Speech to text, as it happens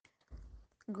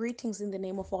Greetings in the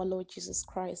name of our Lord Jesus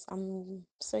Christ. I'm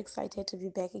so excited to be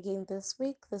back again this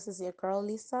week. This is your girl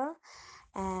Lisa,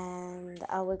 and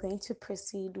we're going to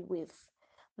proceed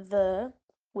the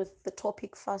with the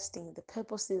topic fasting, the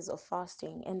purposes of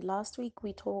fasting. And last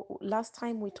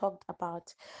time we talked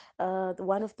about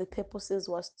one of the purposes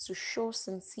was to show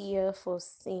sincere for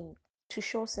sin, to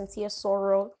show sincere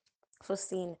sorrow for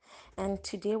sin. And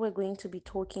today we're going to be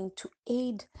talking to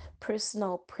aid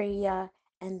personal prayer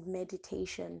and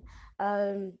meditation.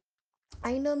 Um,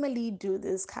 I normally do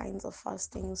these kinds of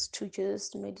fastings to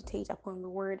just meditate upon the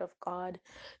word of God,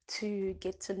 to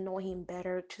get to know Him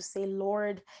better, to say,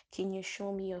 Lord, can you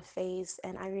show me your face?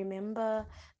 And I remember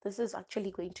this is actually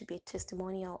going to be a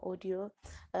testimonial audio.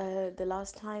 The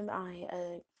last time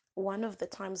one of the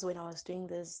times when I was doing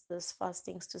this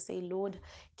fastings to say, Lord,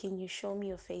 can you show me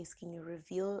your face? Can you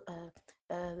reveal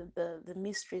the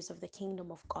mysteries of the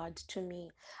kingdom of God to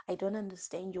me? I don't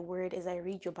understand your word. As I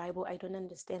read your Bible, I don't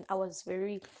understand. I was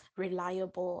very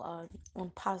reliable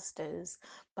on pastors,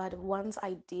 but once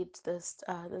I did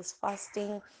this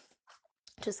fasting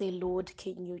to say, Lord,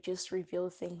 can you just reveal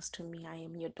things to me? I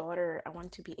am your daughter. I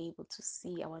want to be able to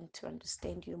see. I want to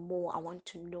understand you more. I want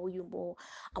to know you more.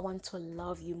 I want to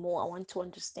love you more. I want to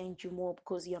understand you more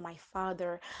because you're my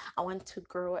father. I want to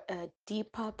grow a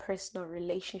deeper personal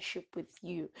relationship with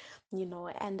you,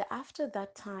 And after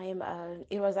that time,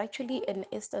 it was actually an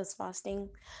Esther's fasting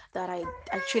that I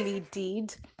actually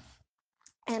did.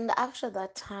 And after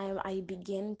that time, I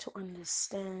began to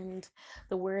understand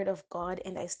the word of God,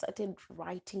 and I started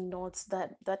writing notes.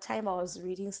 That time I was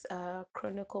reading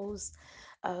Chronicles,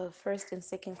 First and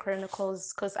Second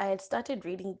Chronicles, because I had started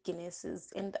reading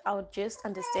Genesis, and I would just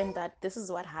understand that this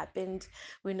is what happened,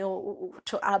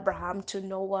 to Abraham, to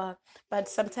Noah. But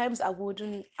sometimes I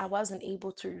wasn't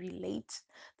able to relate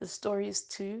the stories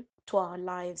to our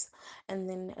lives. And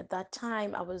then at that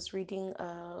time I was reading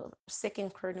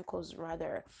Second Chronicles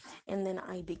rather, and then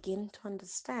I begin to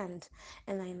understand,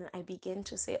 and then I begin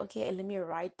to say, okay, let me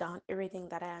write down everything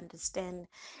that I understand.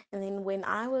 And then when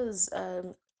I was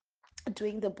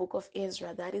doing the book of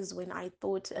Ezra, that is when I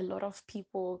thought a lot of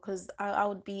people, because I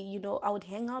would be, I would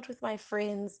hang out with my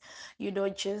friends,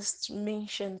 just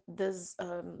mention this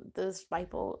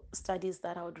Bible studies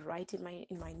that I would write in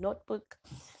my notebook.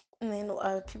 And then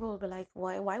people would be like,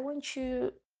 why won't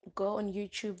you go on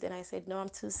YouTube? Then I said, no, I'm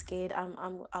too scared.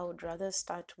 I would rather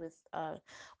start with a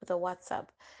WhatsApp.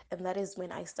 And that is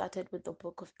when I started with the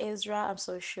book of Ezra. I'm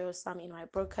so sure some in my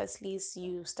broadcast list,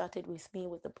 you started with me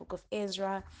with the book of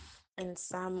Ezra, and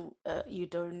some you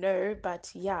don't know.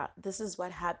 But yeah, this is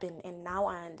what happened, and now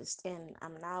I understand.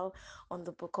 I'm now on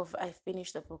the book of I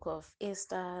finished the book of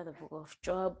Esther, the book of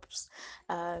Job,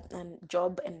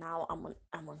 and now I'm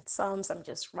on Psalms. I'm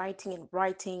just writing and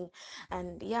writing,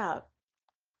 and yeah.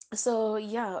 So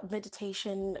yeah,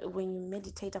 meditation, when you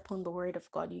meditate upon the word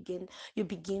of God, you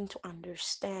begin to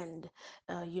understand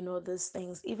these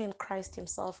things. Even Christ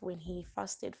himself, when he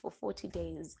fasted for 40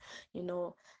 days, you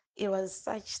know it was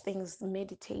such things,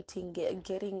 meditating,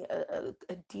 getting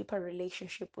a deeper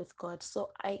relationship with God. So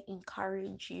I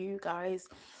encourage you guys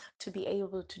to be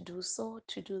able to do so,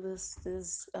 to do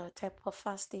this type of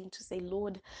fasting, to say,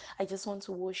 Lord, I just want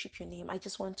to worship your name. I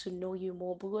just want to know you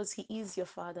more, because he is your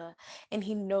father, and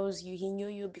he knows you. He knew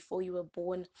you before you were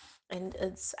born. And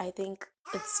I think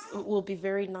it will be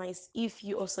very nice if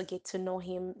you also get to know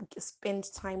him,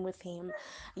 spend time with him.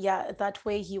 Yeah, that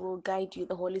way he will guide you.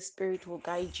 The Holy Spirit will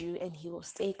guide you, and he will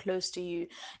stay close to you.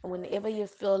 And whenever you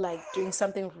feel like doing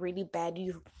something really bad,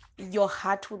 your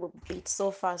heart will beat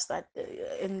so fast that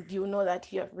and you know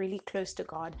that you're really close to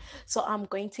God. So I'm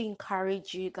going to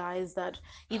encourage you guys that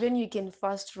even you can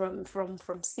fast from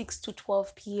 6 to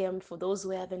 12 p.m. for those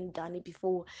who haven't done it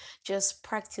before. Just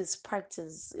practice.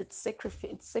 It's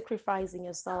sacrificing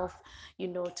yourself,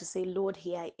 to say, Lord,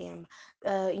 here I am.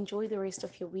 Enjoy the rest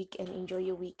of your week and enjoy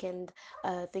your weekend.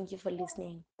 Thank you for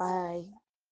listening. Bye.